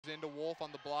Into Wolf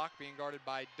on the block, being guarded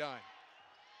by Dunn.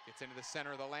 Gets into the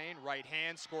center of the lane, right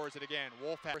hand, scores it again.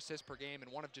 Wolf has assists per game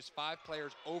and one of just 5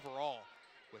 players overall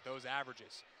with those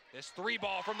averages. This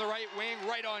 3-ball from the right wing,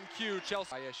 right on cue.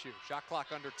 Chelsea. YSU, shot clock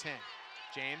under 10.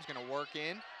 James gonna work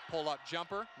in, pull up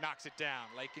jumper, knocks it down.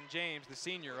 Lakin James, the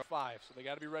senior. 5, so they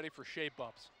gotta be ready for shape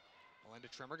ups. Melinda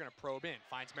Trimmer gonna probe in,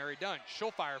 finds Mary Dunn.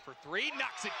 She'll fire for 3,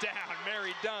 knocks it down,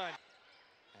 Mary Dunn.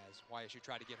 As YSU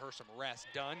tried to get her some rest,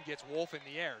 Dunn gets Wolf in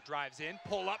the air, drives in,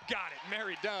 pull up, got it,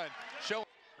 Mary Dunn.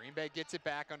 Green Bay gets it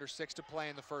back under 6 to play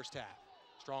in the first half.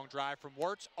 Strong drive from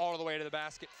Wirtz all the way to the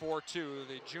basket, 4-2,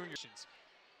 the juniors.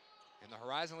 In the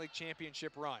Horizon League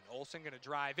Championship run, Olsen gonna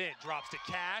drive in, drops to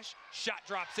Cash, shot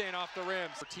drops in off the rim.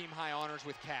 For team high honors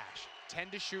with Cash.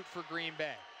 10 to shoot for Green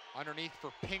Bay. Underneath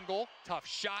for Pingle, tough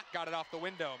shot, got it off the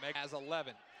window. Meg has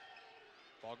 11.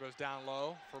 Ball goes down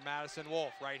low for Madison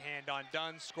Wolf. Right hand on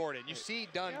Dunn, scored it. You see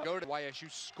Dunn go to YSU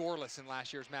scoreless in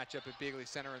last year's matchup at Bigley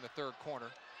Center in the 3rd corner.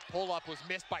 Pull up was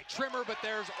missed by Trimmer, but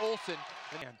there's Olsen.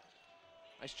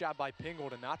 Nice job by Pingle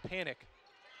to not panic.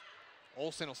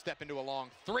 Olsen will step into a long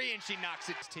 3 and she knocks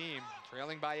it. Team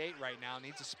trailing by 8 right now,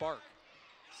 needs a spark.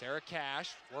 Sarah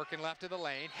Cash working left of the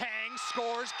lane, hangs,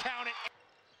 scores, count it.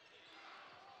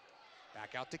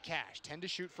 Back out to Cash, 10 to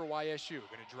shoot for YSU.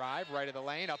 Gonna drive right of the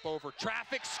lane, up over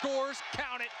traffic, scores,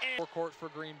 count it. And forecourt for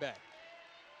Green Bay.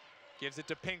 Gives it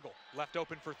to Pingle, left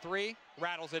open for 3,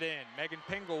 rattles it in. Megan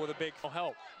Pingle with a big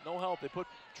No help. They put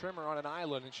Trimmer on an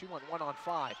island and she went 1 on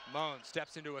 5. Moan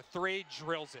steps into a 3,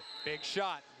 drills it. Big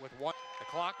shot with 1. The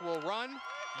clock will run.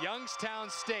 Youngstown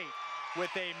State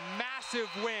with a massive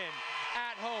win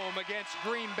at home against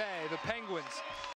Green Bay. The Penguins